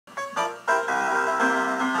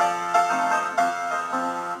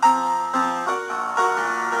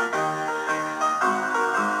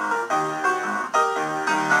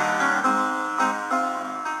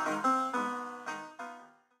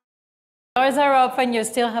are open, you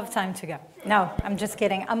still have time to go. No, I'm just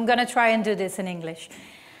kidding. I'm going to try and do this in English.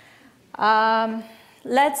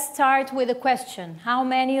 Let's start with a question. How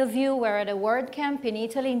many of you were at a WordCamp in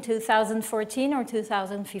Italy in 2014 or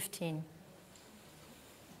 2015?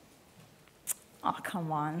 Oh,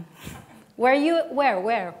 come on. Where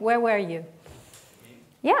were you?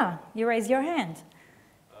 Yeah, you raised your hand.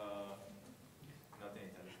 Not in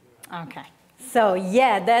Italy. Okay. So,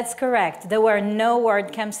 yeah, that's correct. There were no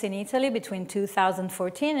WordCamps in Italy between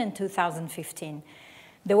 2014 and 2015.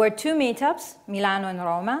 There were 2 meetups, Milano and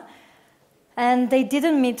Roma, and they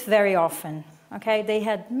didn't meet very often. Okay? They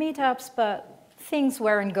had meetups, but things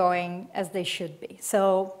weren't going as they should be.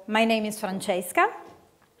 So, my name is Francesca.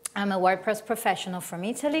 I'm a WordPress professional from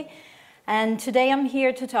Italy, and today I'm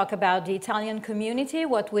here to talk about the Italian community,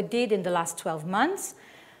 what we did in the last 12 months,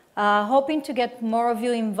 hoping to get more of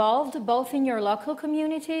you involved, both in your local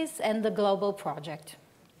communities and the global project.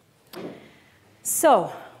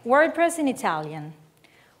 So, WordPress in Italian.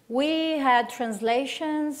 We had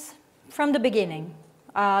translations from the beginning.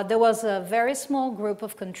 There was a very small group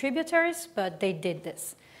of contributors, but they did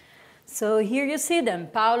this. So here you see them,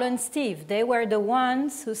 Paolo and Steve. They were the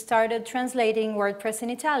ones who started translating WordPress in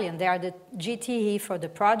Italian. They are the GTE for the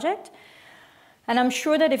project. And I'm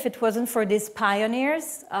sure that if it wasn't for these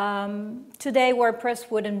pioneers, today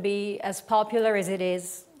WordPress wouldn't be as popular as it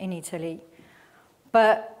is in Italy.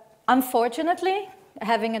 But unfortunately,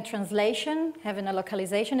 having a translation, having a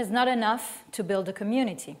localization is not enough to build a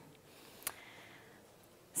community.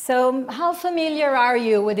 So how familiar are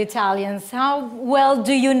you with Italians? How well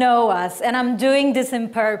do you know us? And I'm doing this on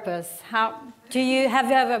purpose. Have you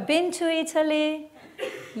ever been to Italy?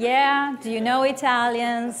 Yeah? Do you know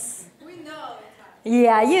Italians? We know Italians.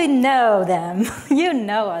 Yeah, you know them. You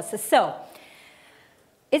know us. So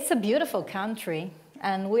it's a beautiful country,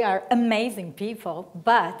 and we are amazing people.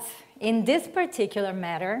 But in this particular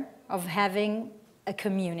matter of having a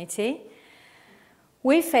community,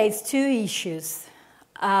 we face 2 issues.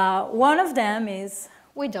 One of them is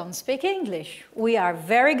we don't speak English. We are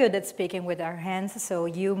very good at speaking with our hands, so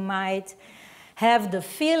you might have the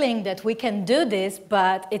feeling that we can do this,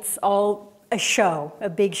 but it's all a show, a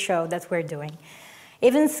big show that we're doing.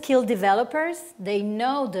 Even skilled developers, they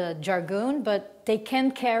know the jargon, but they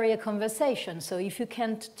can't carry a conversation. So if you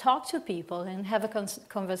can't talk to people and have a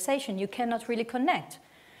conversation, you cannot really connect.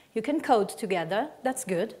 You can code together, that's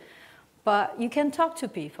good, but you can talk to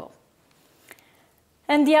people.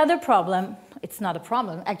 And the other problem, it's not a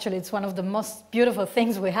problem, actually it's one of the most beautiful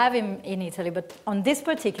things we have in Italy, but on this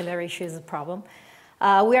particular issue is a problem.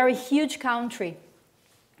 We are a huge country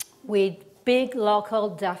with big local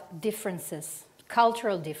differences,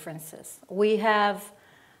 cultural differences. We have,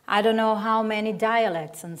 I don't know how many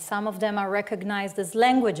dialects, and some of them are recognized as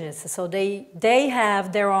languages, so they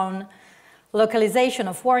have their own localization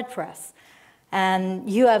of WordPress. And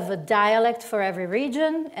you have a dialect for every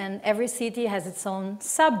region, and every city has its own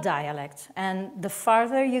sub-dialect. And the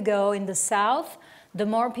farther you go in the south, the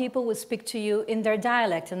more people will speak to you in their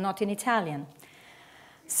dialect and not in Italian.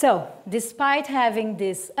 So, despite having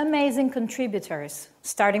these amazing contributors,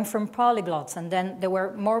 starting from polyglots, and then there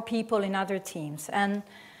were more people in other teams, and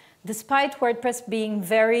despite WordPress being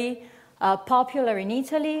very popular in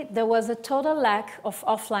Italy, there was a total lack of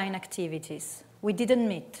offline activities. We didn't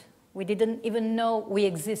meet. We didn't even know we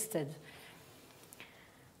existed.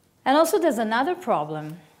 And also there's another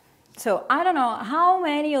problem. So I don't know, how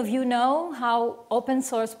many of you know how open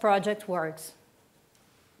source project works?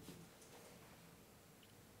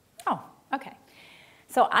 Oh, okay.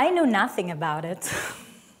 So I knew nothing about it.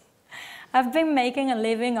 I've been making a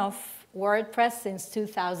living off WordPress since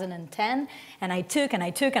 2010, and I took and I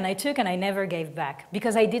took and I took and I never gave back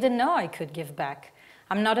because I didn't know I could give back.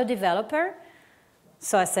 I'm not a developer.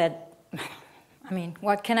 So I said, I mean,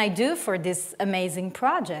 what can I do for this amazing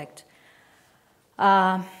project?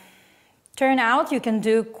 Turn out you can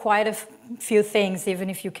do quite a few things even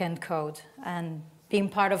if you can't code, and being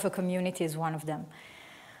part of a community is one of them.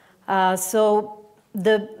 So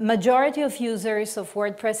the majority of users of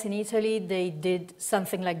WordPress in Italy, they did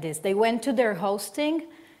something like this. They went to their hosting,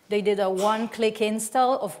 they did a one-click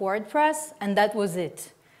install of WordPress, and that was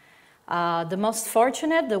it. The most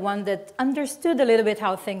fortunate, the one that understood a little bit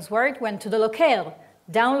how things worked, went to the locale,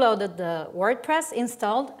 downloaded the WordPress,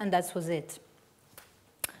 installed, and that was it.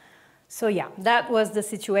 So yeah, that was the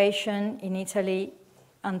situation in Italy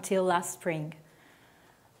until last spring.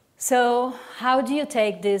 So how do you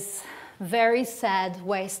take this very sad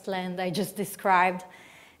wasteland I just described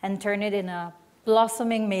and turn it in a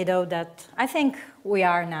blossoming meadow that I think we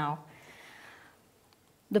are now?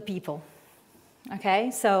 The people.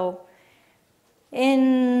 Okay, so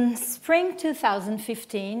in spring spring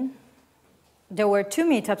 2015, there were two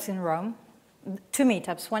meetups in Rome, two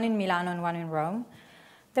meetups, one in Milano and one in Rome.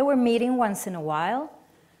 They were meeting once in a while,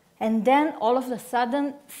 and then all of a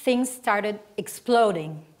sudden, things started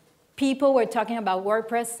exploding. People were talking about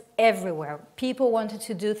WordPress everywhere. People wanted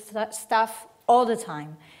to do stuff all the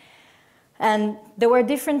time. And there were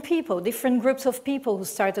different people, different groups of people who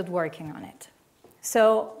started working on it.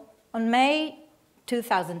 So on May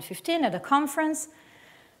 2015 at a conference,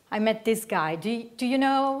 I met this guy. Do you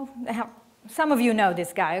know, some of you know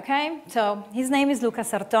this guy, okay? So his name is Luca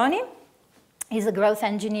Sartoni. He's a growth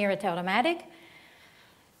engineer at Automatic.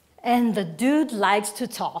 And the dude likes to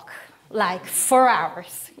talk, like 4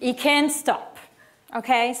 hours. He can't stop,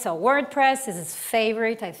 okay? So WordPress is his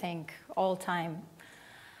favorite, I think, all-time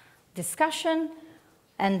discussion.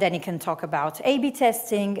 And then he can talk about A/B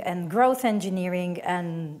testing and growth engineering,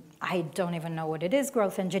 and I don't even know what it is,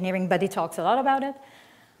 growth engineering, but he talks a lot about it.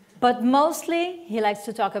 But mostly, he likes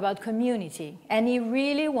to talk about community, and he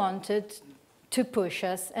really wanted to push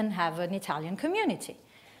us and have an Italian community.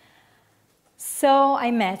 So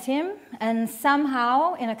I met him, and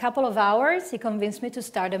somehow, in a couple of hours, he convinced me to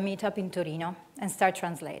start a meetup in Torino and start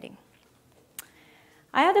translating.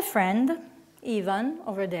 I had a friend, Ivan,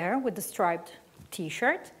 over there with the striped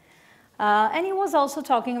T-shirt, and he was also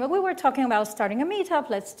talking about, we were talking about starting a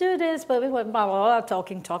meetup, let's do this, but we were blah, blah, blah,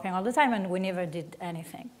 talking all the time, and we never did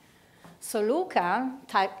anything. So Luca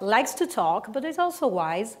likes to talk, but is also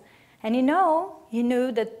wise, and he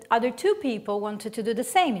knew that other two people wanted to do the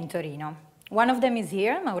same in Torino. One of them is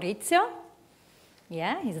here, Maurizio.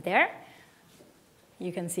 Yeah, he's there.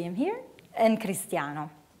 You can see him here. And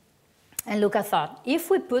Cristiano. And Luca thought,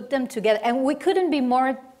 if we put them together, and we couldn't be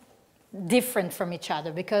more different from each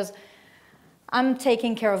other, because I'm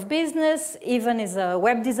taking care of business, Ivan is a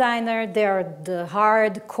web designer, they're the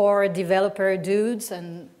hardcore developer dudes,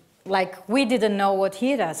 and like we didn't know what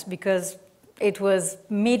hit us, because it was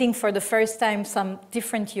meeting for the first time some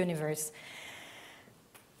different universe.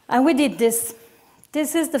 And we did this.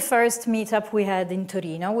 This is the first meetup we had in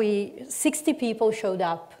Torino. 60 people showed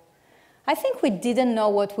up. I think we didn't know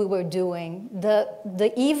what we were doing.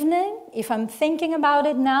 The evening, if I'm thinking about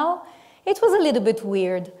it now, it was a little bit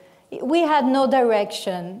weird. We had no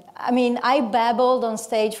direction. I mean, I babbled on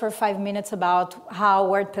stage for 5 minutes about how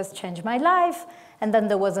WordPress changed my life, and then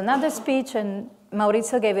there was another speech, and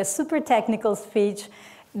Maurizio gave a super technical speech.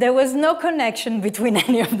 There was no connection between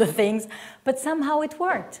any of the things, but somehow it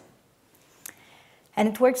worked. And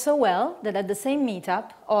it worked so well that at the same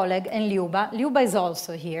meetup, Oleg and Lyuba is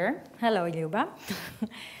also here, hello Lyuba,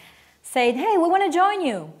 said, hey, we want to join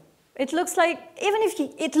you. It looks like, even if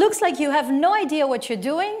it looks like you have no idea what you're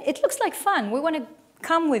doing, it looks like fun. We want to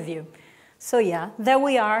come with you. So yeah, there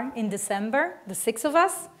we are in December, the 6 of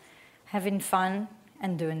us, having fun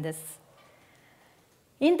and doing this.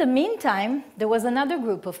 In the meantime, there was another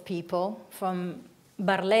group of people from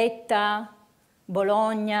Barletta,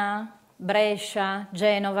 Bologna, Brescia,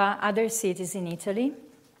 Genova, other cities in Italy.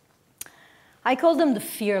 I call them the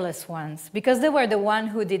fearless ones, because they were the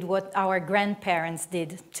ones who did what our grandparents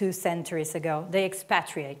did 2 centuries ago. They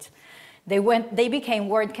expatriate. They became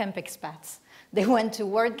WordCamp expats. They went to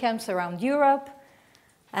WordCamps around Europe,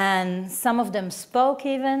 and some of them spoke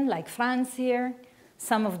even, like Franz here.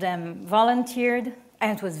 Some of them volunteered.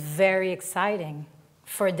 And it was very exciting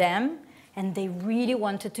for them, and they really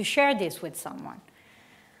wanted to share this with someone.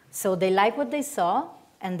 So they liked what they saw,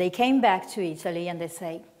 and they came back to Italy, and they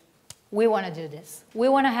say, we want to do this. We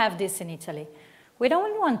want to have this in Italy. We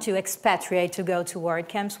don't want to expatriate to go to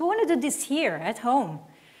WordCamps. We want to do this here, at home.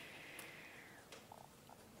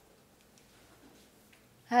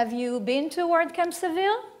 Have you been to WordCamp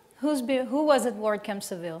Seville? Who was at WordCamp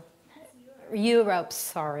Seville? Europe,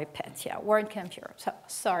 sorry, Petya, WordCamp Europe. So,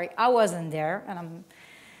 sorry, I wasn't there, and I'm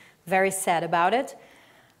very sad about it.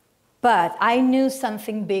 But I knew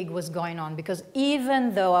something big was going on, because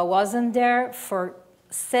even though I wasn't there, for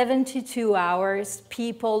 72 hours,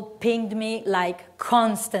 people pinged me like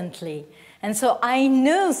constantly. And so I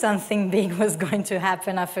knew something big was going to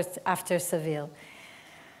happen after Seville.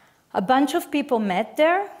 A bunch of people met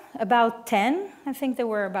there, about 10. I think there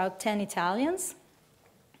were about 10 Italians.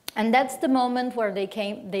 And that's the moment where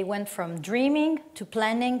they went from dreaming to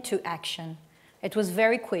planning to action. It was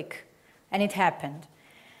very quick, and it happened.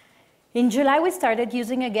 In July, we started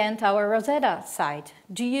using again our Rosetta site.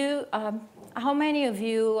 How many of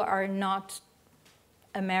you are not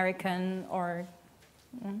American or?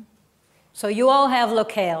 So you all have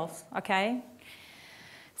locales, okay?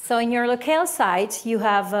 So in your locale site, you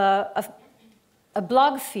have a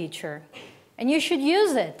blog feature, and you should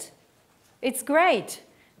use it. It's great,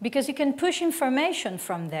 because you can push information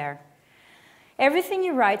from there. Everything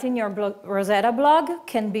you write in your Rosetta blog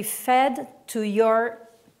can be fed to your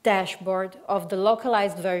dashboard of the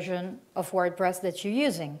localized version of WordPress that you're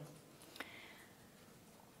using.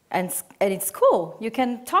 And it's cool. You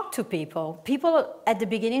can talk to people. People at the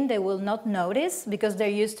beginning, they will not notice because they're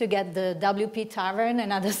used to get the WP Tavern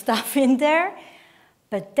and other stuff in there.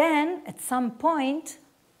 But then at some point,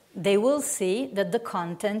 they will see that the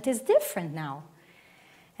content is different now.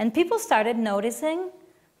 And people started noticing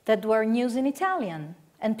that were news in Italian.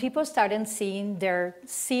 And people started seeing their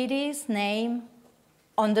city's name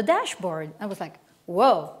on the dashboard. I was like,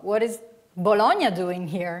 whoa, what is Bologna doing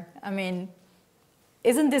here? I mean,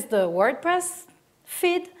 isn't this the WordPress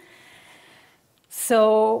feed?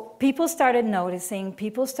 So people started noticing,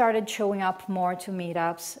 people started showing up more to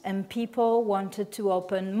meetups, and people wanted to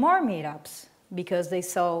open more meetups because they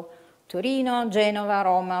saw Torino, Genova,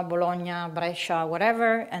 Roma, Bologna, Brescia,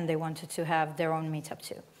 whatever, and they wanted to have their own meetup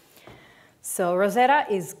too. So Rosetta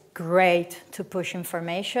is great to push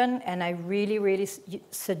information, and I really, really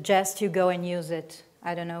suggest you go and use it.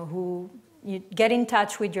 I don't know who, you get in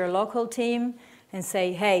touch with your local team and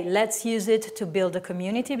say, hey, let's use it to build a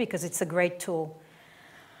community because it's a great tool.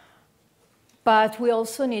 But we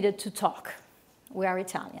also needed to talk. We are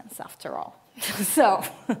Italians, after all. So,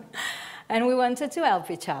 and we wanted to help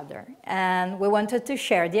each other, and we wanted to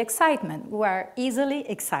share the excitement. We are easily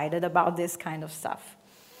excited about this kind of stuff.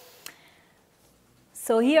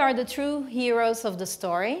 So here are the true heroes of the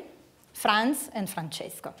story, Franz and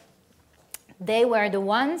Francesca. They were the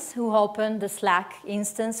ones who opened the Slack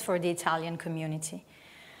instance for the Italian community.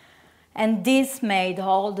 And this made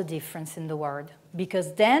all the difference in the world,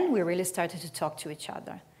 because then we really started to talk to each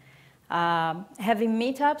other. Having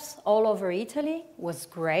meetups all over Italy was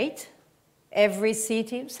great. Every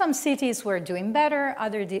city, some cities were doing better,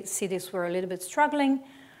 other cities were a little bit struggling.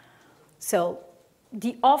 So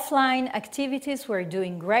the offline activities were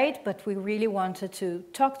doing great, but we really wanted to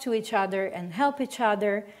talk to each other and help each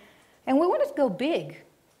other. And we wanted to go big.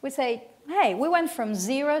 We say, hey, we went from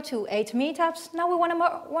 0 to 8 meetups, now we want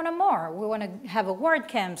more. We want to have a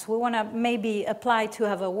WordCamps, we want to maybe apply to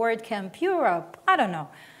have a WordCamp Europe, I don't know.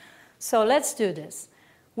 So let's do this.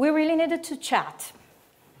 We really needed to chat.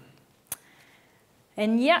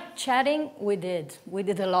 And yeah, chatting, we did. We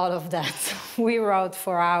did a lot of that. We wrote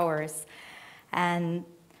for hours. And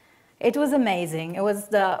it was amazing. It was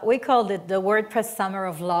we called it the WordPress Summer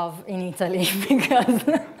of Love in Italy because,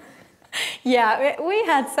 yeah, we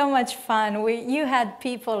had so much fun. You had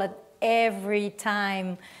people at every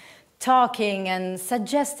time talking and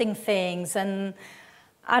suggesting things, and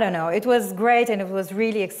I don't know, it was great and it was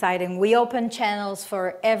really exciting. We opened channels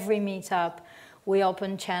for every meetup. We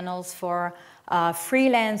opened channels for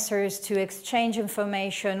freelancers to exchange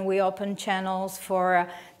information. We opened channels for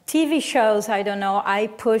TV shows. I don't know, I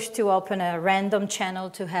pushed to open a random channel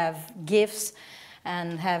to have GIFs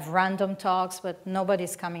and have random talks, but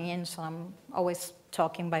nobody's coming in, so I'm always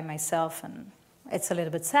talking by myself, and it's a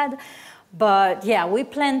little bit sad. But yeah, we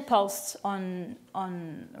planned posts on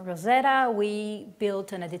Rosetta. We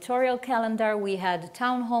built an editorial calendar. We had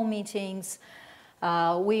town hall meetings.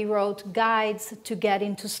 We wrote guides to get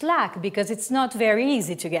into Slack, because it's not very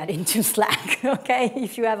easy to get into Slack, okay,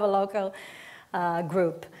 if you have a local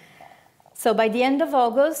group. So by the end of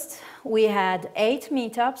August, we had 8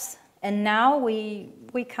 meetups, and now we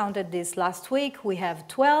counted this last week. We have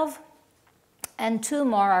 12, and 2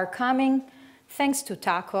 more are coming, thanks to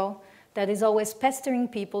Taco, that is always pestering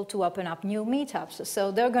people to open up new meetups.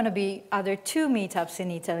 So there are going to be other 2 meetups in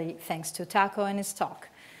Italy, thanks to Taco and his talk.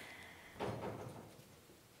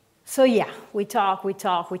 So yeah, we talked,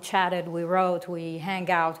 we chatted, we wrote, we hang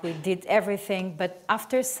out, we did everything. But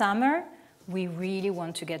after summer, we really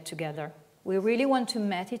want to get together. We really want to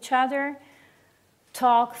meet each other,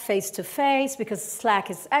 talk face to face, because Slack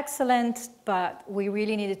is excellent, but we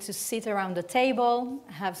really needed to sit around the table,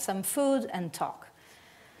 have some food, and talk.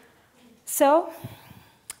 So,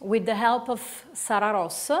 with the help of Sara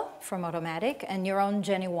Rosso from Automatic and your own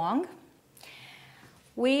Jenny Wong,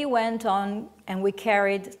 we went on and we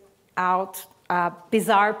carried out a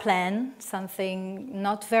bizarre plan, something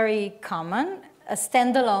not very common, a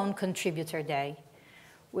standalone contributor day.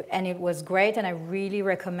 And it was great, and I really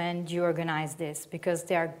recommend you organize this, because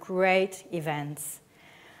they are great events.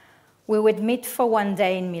 We would meet for one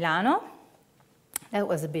day in Milano. That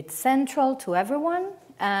was a bit central to everyone,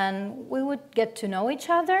 and we would get to know each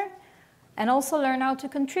other and also learn how to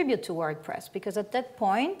contribute to WordPress, because at that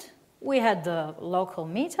point, we had the local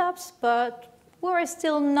meetups, but we were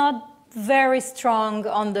still not very strong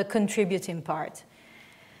on the contributing part.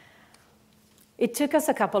 It took us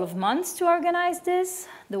a couple of months to organize this.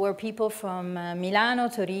 There were people from Milano,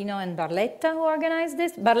 Torino, and Barletta who organized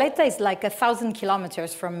this. Barletta is like 1,000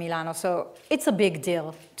 kilometers from Milano, so it's a big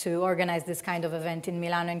deal to organize this kind of event in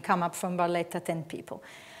Milano and come up from Barletta 10 people.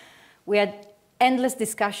 We had endless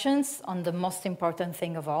discussions on the most important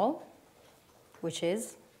thing of all, which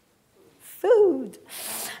is food.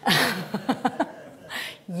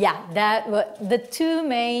 Yeah, the two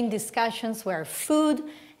main discussions were food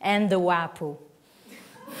and the WAPU.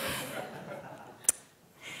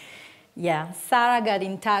 Yeah, Sarah got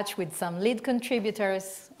in touch with some lead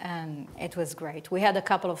contributors, and it was great. We had a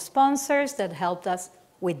couple of sponsors that helped us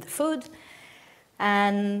with the food,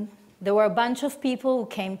 and there were a bunch of people who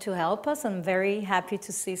came to help us. I'm very happy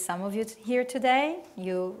to see some of you here today.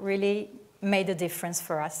 You really made a difference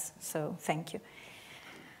for us, so thank you.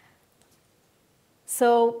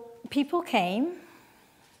 So people came,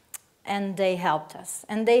 and they helped us.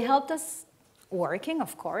 And they helped us working,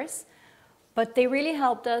 of course, but they really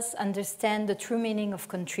helped us understand the true meaning of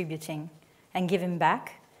contributing and giving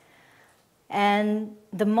back. And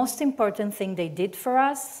the most important thing they did for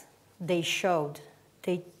us, they showed.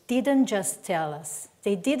 They didn't just tell us.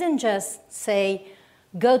 They didn't just say,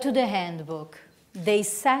 go to the handbook. They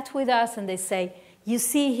sat with us and they say, you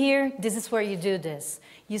see here, this is where you do this.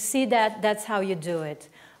 You see that, that's how you do it.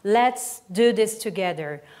 Let's do this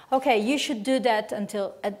together. Okay, you should do that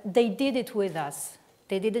until... they did it with us.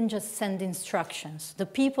 They didn't just send instructions. The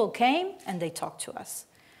people came and they talked to us.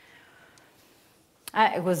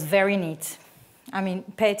 It was very neat. I mean,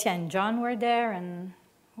 Petya and John were there, and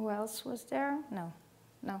who else was there? No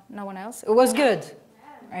one else. It was good.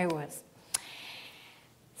 It was.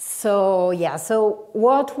 So, yeah, so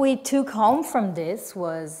what we took home from this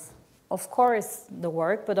was, of course, the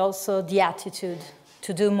work, but also the attitude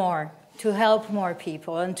to do more, to help more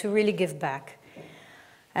people, and to really give back.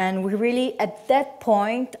 And we really, at that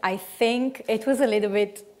point, I think it was a little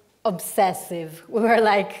bit obsessive. We were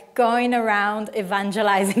like going around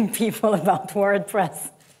evangelizing people about WordPress.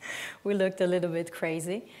 We looked a little bit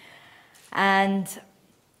crazy. And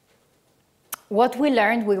what we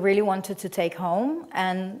learned, we really wanted to take home.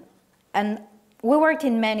 And we worked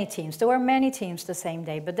in many teams. There were many teams the same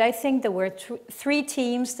day, but I think there were three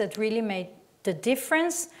teams that really made the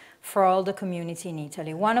difference for all the community in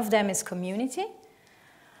Italy. One of them is community.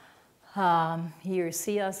 Here you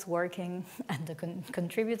see us working at the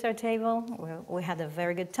contributor table. We had a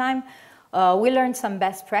very good time. We learned some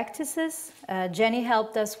best practices. Jenny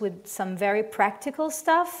helped us with some very practical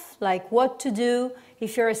stuff, like what to do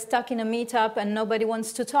if you're stuck in a meetup and nobody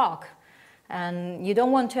wants to talk. And you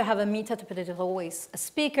don't want to have a meetup, but it's always a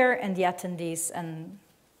speaker and the attendees and,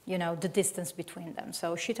 you know, the distance between them.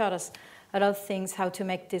 So she taught us a lot of things, how to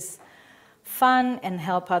make this fun and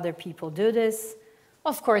help other people do this.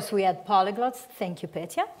 Of course, we had polyglots. Thank you,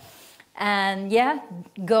 Petya. And yeah,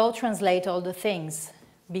 go translate all the things.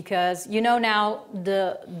 Because you know now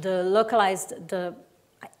the localized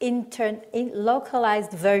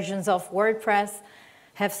versions of WordPress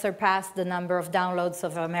have surpassed the number of downloads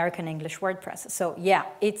of American English WordPress. So yeah,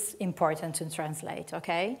 it's important to translate,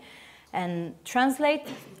 okay? And translate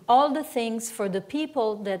all the things for the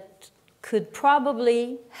people that could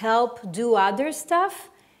probably help do other stuff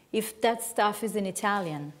if that stuff is in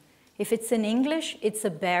Italian. If it's in English, it's a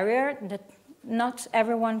barrier that not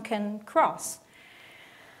everyone can cross.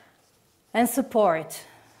 And support.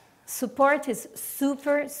 Support is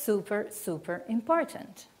super, super, super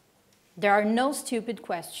important. There are no stupid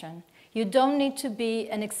questions. You don't need to be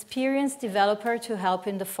an experienced developer to help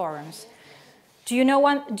in the forums. Do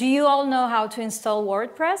you all know how to install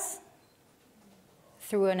WordPress?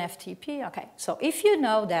 Through an FTP? Okay, so if you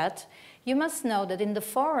know that, you must know that in the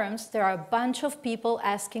forums, there are a bunch of people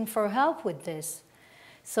asking for help with this.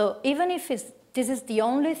 So even if this is the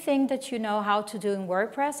only thing that you know how to do in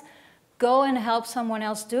WordPress, go and help someone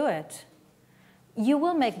else do it. You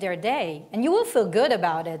will make their day, and you will feel good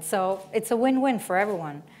about it. So it's a win-win for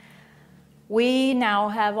everyone. We now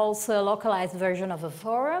have also a localized version of a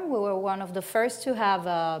forum. We were one of the first to have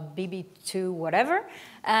a BB2 whatever,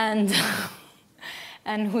 and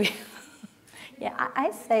and we. Yeah, I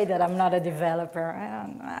say that I'm not a developer.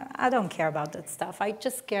 I don't care about that stuff. I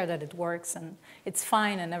just care that it works and it's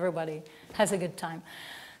fine and everybody has a good time.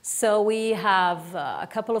 So we have a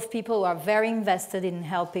couple of people who are very invested in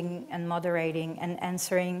helping and moderating and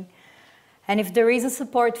answering. And if there is a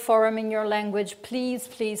support forum in your language, please,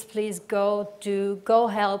 please, please go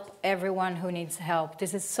help everyone who needs help.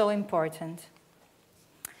 This is so important.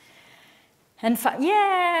 And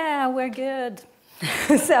yeah, we're good.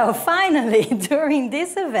 So finally, during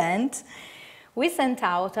this event, we sent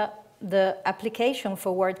out the application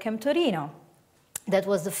for WordCamp Torino. That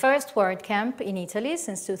was the first WordCamp in Italy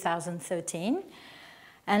since 2013.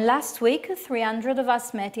 And last week, 300 of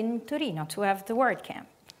us met in Torino to have the WordCamp.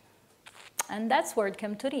 And that's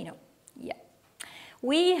WordCamp Torino. Yeah.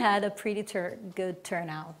 We had a pretty good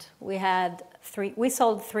turnout. We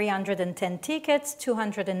sold 310 tickets,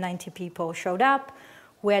 290 people showed up.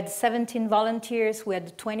 We had 17 volunteers, we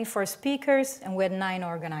had 24 speakers, and we had 9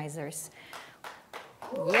 organizers.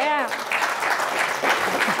 Yeah.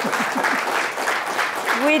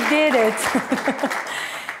 We did it.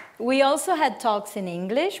 We also had talks in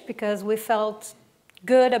English because we felt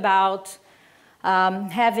good about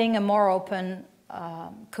having a more open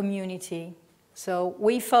community. So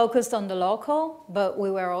we focused on the local, but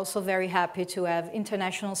we were also very happy to have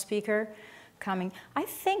international speakers coming. I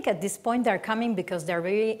think at this point they're coming because they're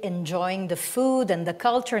really enjoying the food and the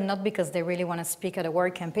culture, not because they really want to speak at a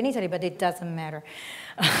WordCamp in Italy, but it doesn't matter.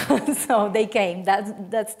 So they came,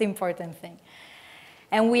 that's the important thing.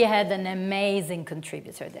 And we had an amazing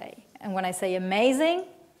contributor day. And when I say amazing,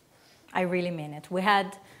 I really mean it. We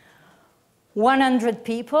had 100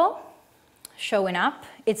 people showing up.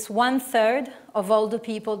 It's 1/3 of all the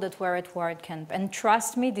people that were at WordCamp. And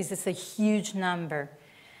trust me, this is a huge number.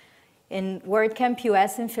 In WordCamp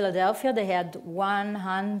US in Philadelphia, they had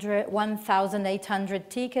 1,800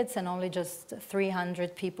 tickets and only just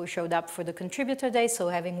 300 people showed up for the contributor day. So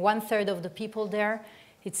having 1/3 of the people there,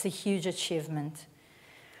 it's a huge achievement.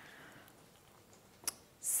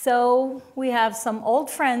 So we have some old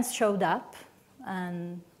friends showed up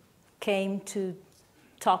and came to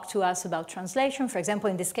talk to us about translation. For example,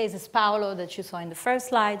 in this case, it's Paolo that you saw in the first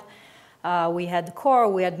slide. We had core,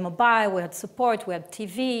 we had mobile, we had support, we had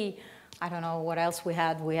TV. I don't know what else we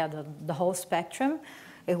had. We had the whole spectrum.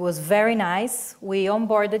 It was very nice. We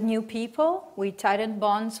onboarded new people. We tightened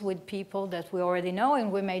bonds with people that we already know,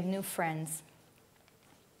 and we made new friends.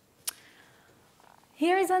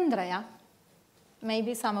 Here is Andrea.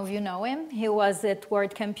 Maybe some of you know him. He was at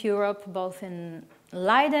WordCamp Europe, both in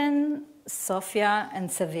Leiden, Sofia,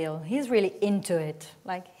 and Seville. He's really into it.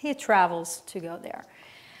 Like, he travels to go there.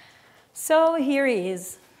 So here he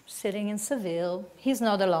is, sitting in Seville. He's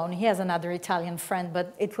not alone. He has another Italian friend,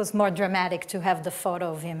 but it was more dramatic to have the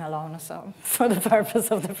photo of him alone, so for the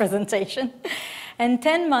purpose of the presentation. And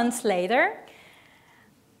 10 months later,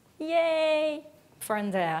 yay, for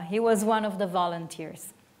Andrea. He was one of the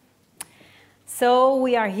volunteers. So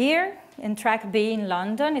we are here in Track B in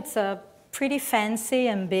London. It's a pretty fancy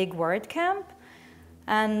and big WordCamp.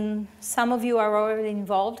 And some of you are already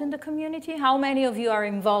involved in the community. How many of you are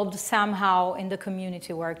involved somehow in the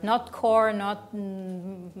community work? Not core, not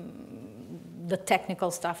the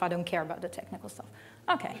technical stuff. I don't care about the technical stuff.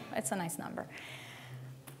 Okay, that's a nice number.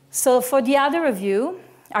 So for the other of you,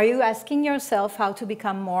 are you asking yourself how to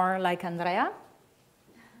become more like Andrea?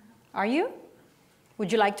 Are you? Would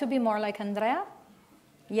you like to be more like Andrea?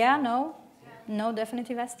 Yeah, no? No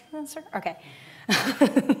definitive answer? Okay.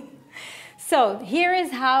 So here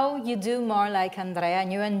is how you do more like Andrea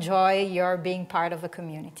and you enjoy your being part of a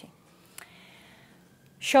community.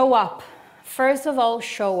 Show up. First of all,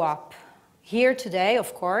 show up. Here today,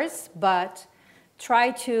 of course, but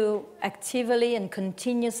try to actively and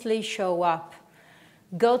continuously show up.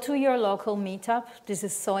 Go to your local meetup. This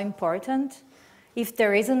is so important. If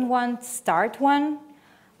there isn't one, start one.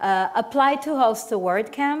 Apply to host a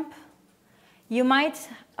WordCamp. You might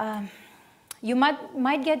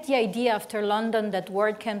get the idea after London that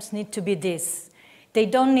WordCamps need to be this. They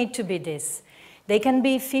don't need to be this. They can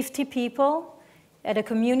be 50 people at a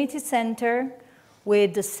community center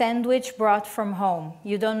with a sandwich brought from home.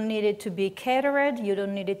 You don't need it to be catered. You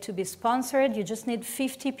don't need it to be sponsored. You just need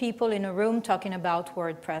 50 people in a room talking about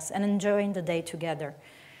WordPress and enjoying the day together.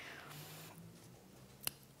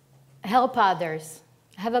 Help others.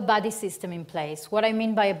 Have a buddy system in place. What I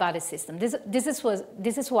mean by a buddy system,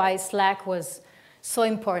 this is why Slack was so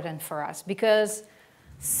important for us, because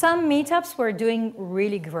some meetups were doing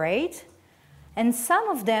really great, and some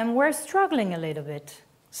of them were struggling a little bit.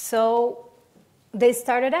 So they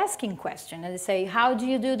started asking questions, and they say, how do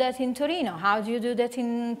you do that in Torino? How do you do that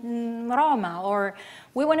in Roma? Or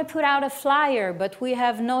we want to put out a flyer, but we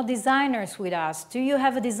have no designers with us. Do you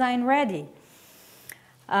have a design ready?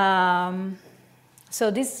 So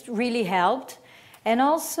this really helped. And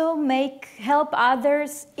also help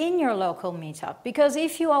others in your local meetup. Because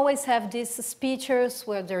if you always have these speeches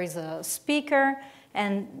where there is a speaker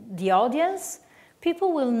and the audience,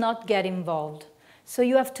 people will not get involved. So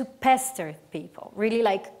you have to pester people. Really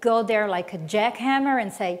like go there like a jackhammer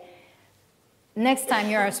and say, next time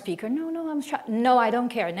you're a speaker. No, I don't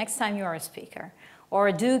care. Next time you're a speaker.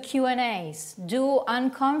 Or do Q&As. Do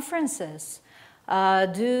unconferences.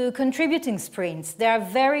 Do contributing sprints. They are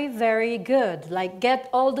very, very good. Like, get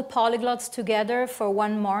all the polyglots together for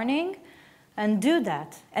one morning and do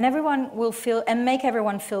that. And everyone will feel, and make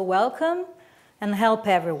everyone feel welcome and help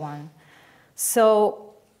everyone. So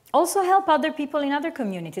also help other people in other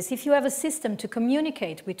communities. If you have a system to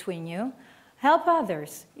communicate between you, help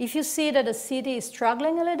others. If you see that a city is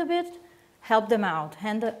struggling a little bit, help them out,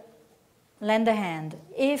 lend a hand.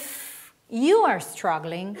 If you are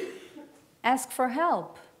struggling, ask for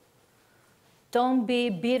help. Don't be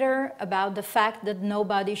bitter about the fact that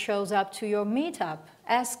nobody shows up to your meetup.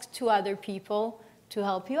 Ask to other people to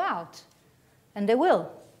help you out, and they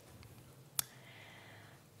will.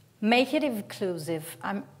 Make it inclusive.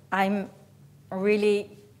 I'm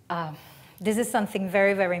really, this is something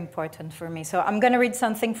very, very important for me. So I'm going to read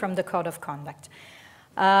something from the Code of Conduct.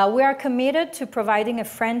 We are committed to providing a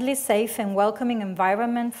friendly, safe, and welcoming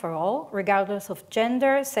environment for all, regardless of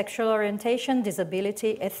gender, sexual orientation,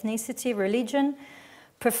 disability, ethnicity, religion,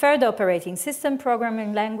 preferred operating system,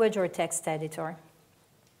 programming language, or text editor.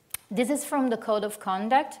 This is from the Code of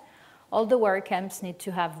Conduct. All the WordCamps need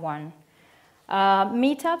to have one.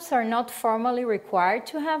 Meetups are not formally required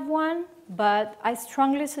to have one, but I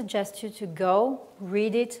strongly suggest you to go,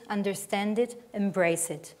 read it, understand it, embrace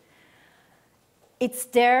it. It's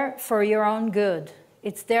there for your own good.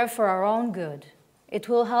 It's there for our own good. It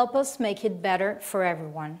will help us make it better for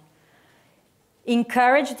everyone.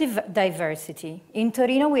 Encourage diversity. In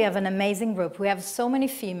Torino, we have an amazing group. We have so many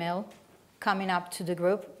female coming up to the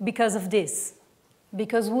group because of this,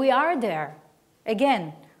 because we are there.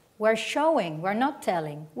 Again, we're showing, we're not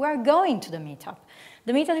telling. We're going to the meetup.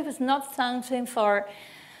 The meetup is not something for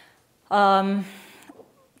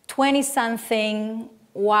 20-something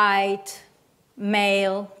white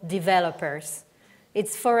male developers.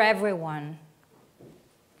 It's for everyone.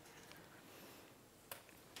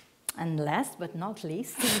 And last but not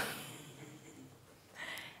least,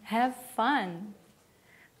 have fun.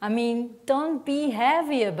 I mean, don't be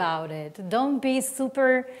heavy about it. Don't be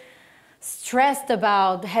super stressed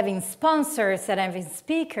about having sponsors and having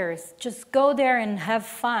speakers. Just go there and have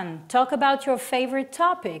fun. Talk about your favorite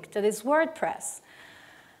topic, that is WordPress.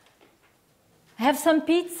 Have some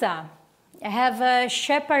pizza. Have a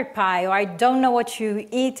shepherd pie, or I don't know what you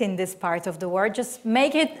eat in this part of the world. Just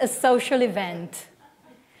make it a social event.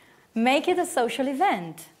 Make it a social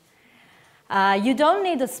event. You don't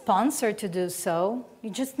need a sponsor to do so. You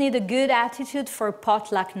just need a good attitude for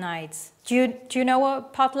potluck nights. Do you know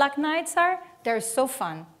what potluck nights are? They're so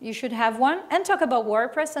fun. You should have one and talk about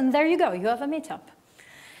WordPress, and there you go. You have a meetup.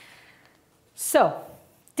 So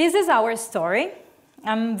this is our story.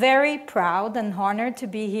 I'm very proud and honored to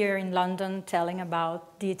be here in London telling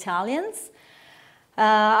about the Italians.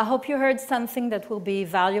 I hope you heard something that will be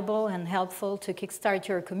valuable and helpful to kickstart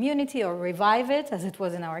your community or revive it, as it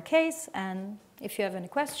was in our case. And if you have any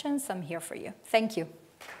questions, I'm here for you. Thank you.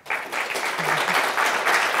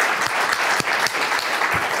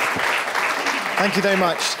 Thank you very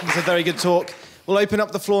much. It was a very good talk. We'll open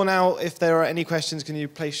up the floor now. If there are any questions, can you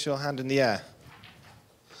place your hand in the air?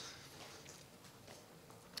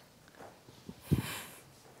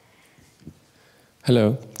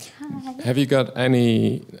 Hello. Hi. Have you got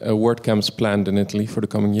any WordCamps planned in Italy for the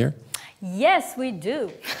coming year? Yes, we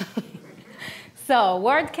do. So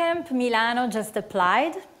WordCamp Milano just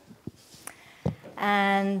applied,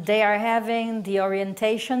 and they are having the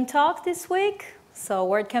orientation talk this week. So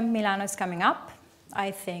WordCamp Milano is coming up.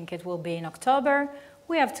 I think it will be in October.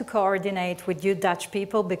 We have to coordinate with you Dutch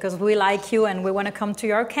people because we like you and we want to come to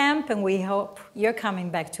your camp, and we hope you're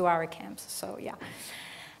coming back to our camps. So yeah.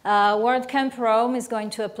 WordCamp Rome is going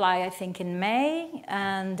to apply, I think, in May,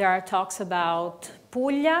 and there are talks about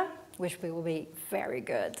Puglia, which will be very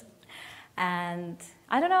good. And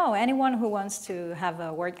I don't know, anyone who wants to have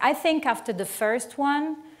a work. I think after the first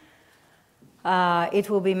one, it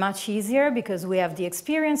will be much easier because we have the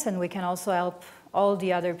experience and we can also help all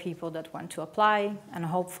the other people that want to apply, and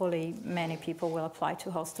hopefully many people will apply to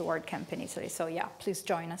host the WordCamp in Italy. So yeah, please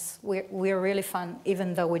join us. We're really fun,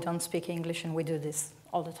 even though we don't speak English, and we do this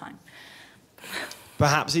all the time.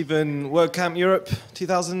 Perhaps even WordCamp Europe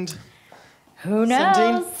 2017? Who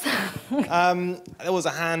knows? There was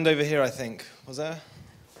a hand over here, I think. Was there?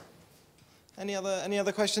 Any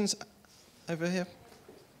other questions over here?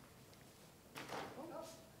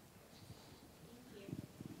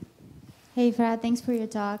 Hey, Fra, thanks for your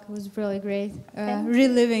talk. It was really great.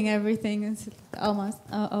 Reliving everything. It's almost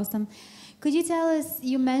awesome. Could you tell us,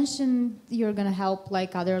 you mentioned you're going to help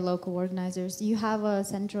like other local organizers. Do you have a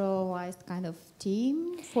centralized kind of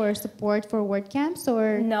team for support for WordCamps,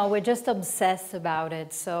 or? No, we're just obsessed about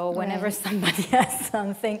it. So whenever somebody has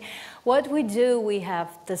something, what we do, we have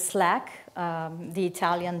the Slack, the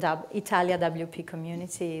Italia WP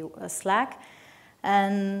community Slack,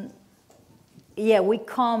 and yeah, we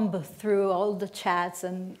comb through all the chats,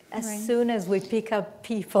 and as soon as we pick up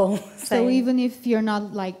people so even if you're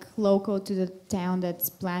not like local to the town that's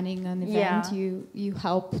planning an event, you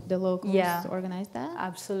help the locals organize that?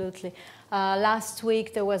 Absolutely. Last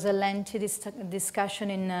week there was a lengthy discussion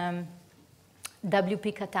in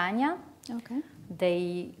WP Catania. Okay.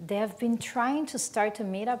 They have been trying to start a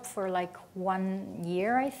meetup for like 1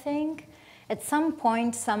 year, I think. At some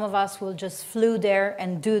point, some of us will just flew there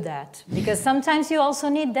and do that, because sometimes you also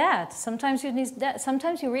need that. Sometimes you need that.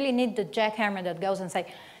 Sometimes you really need the jackhammer that goes and say,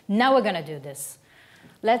 "Now we're going to do this.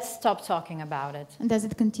 Let's stop talking about it." And does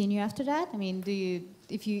it continue after that? I mean, do you,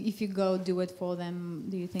 if you go do it for them,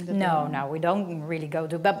 do you think that? No, we don't really go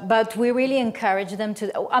do, but we really encourage them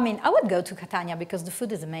to. I mean, I would go to Catania because the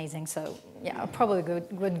food is amazing. So yeah, I probably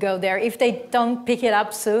would go there. If they don't pick it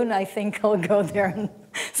up soon, I think I'll go there and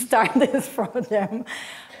start this for them.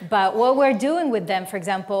 But what we're doing with them, for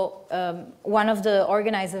example, one of the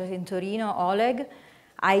organizers in Torino, Oleg,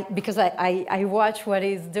 because I watch what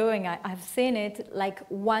he's doing, I've seen it, like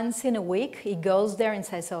once in a week, he goes there and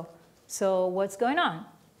says, so what's going on?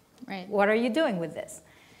 Right. What are you doing with this?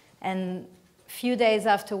 And a few days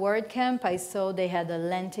after WordCamp, I saw they had a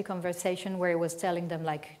lengthy conversation where he was telling them,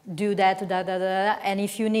 like, do that, and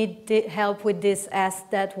if you need help with this, ask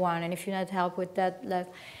that one, and if you need help with that,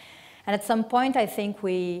 and at some point, I think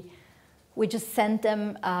we just sent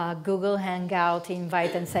them a Google Hangout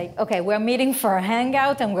invite and say, okay, we're meeting for a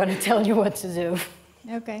Hangout, I'm going to tell you what to do.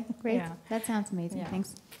 Okay, great. Yeah. That sounds amazing. Yeah.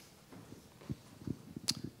 Thanks.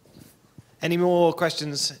 Any more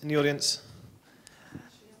questions in the audience?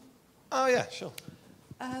 Oh, yeah, sure.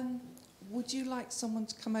 Would you like someone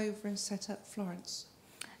to come over and set up Florence?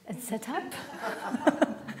 And set up?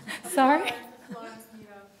 Sorry?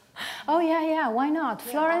 Oh, yeah, why not?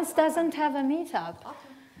 Florence doesn't have a meetup.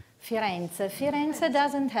 Firenze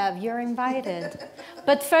doesn't have, you're invited.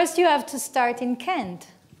 But first you have to start in Kent.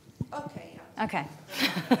 Okay, yeah. Okay.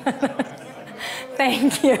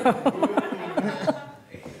 Thank you.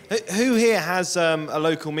 Who here has a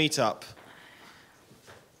local meetup?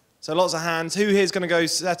 So lots of hands. Who here is going to go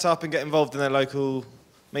set up and get involved in their local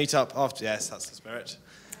meetup after? Yes, that's the spirit.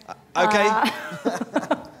 Okay.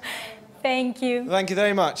 Thank you. Thank you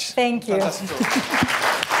very much. Thank you. Fantastic talk.